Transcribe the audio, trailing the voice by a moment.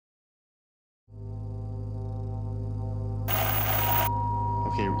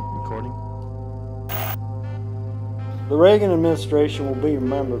Okay, recording. The Reagan administration will be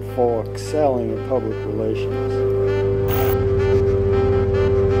remembered for excelling in public relations.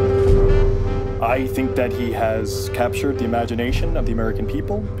 I think that he has captured the imagination of the American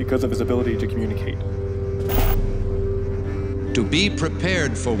people because of his ability to communicate. To be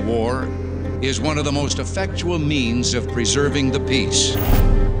prepared for war is one of the most effectual means of preserving the peace.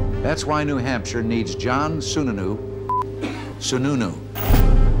 That's why New Hampshire needs John Sununu.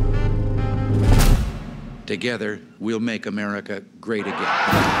 Together, we'll make America great again.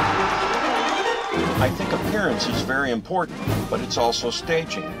 I think appearance is very important, but it's also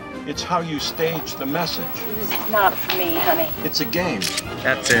staging. It's how you stage the message. This is not for me, honey. It's a game.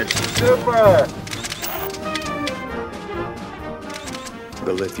 That's it. Super!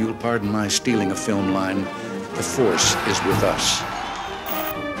 Well, if you'll pardon my stealing a film line, the force is with us.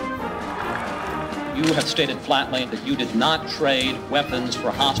 You have stated flatly that you did not trade weapons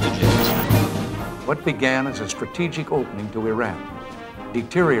for hostages. What began as a strategic opening to Iran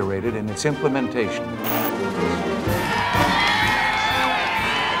deteriorated in its implementation.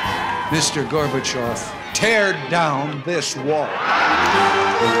 Mr. Gorbachev, tear down this wall.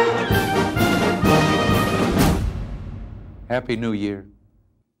 Happy New Year.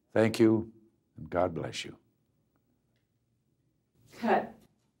 Thank you, and God bless you. Cut.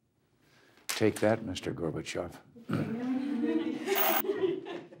 Take that, Mr. Gorbachev.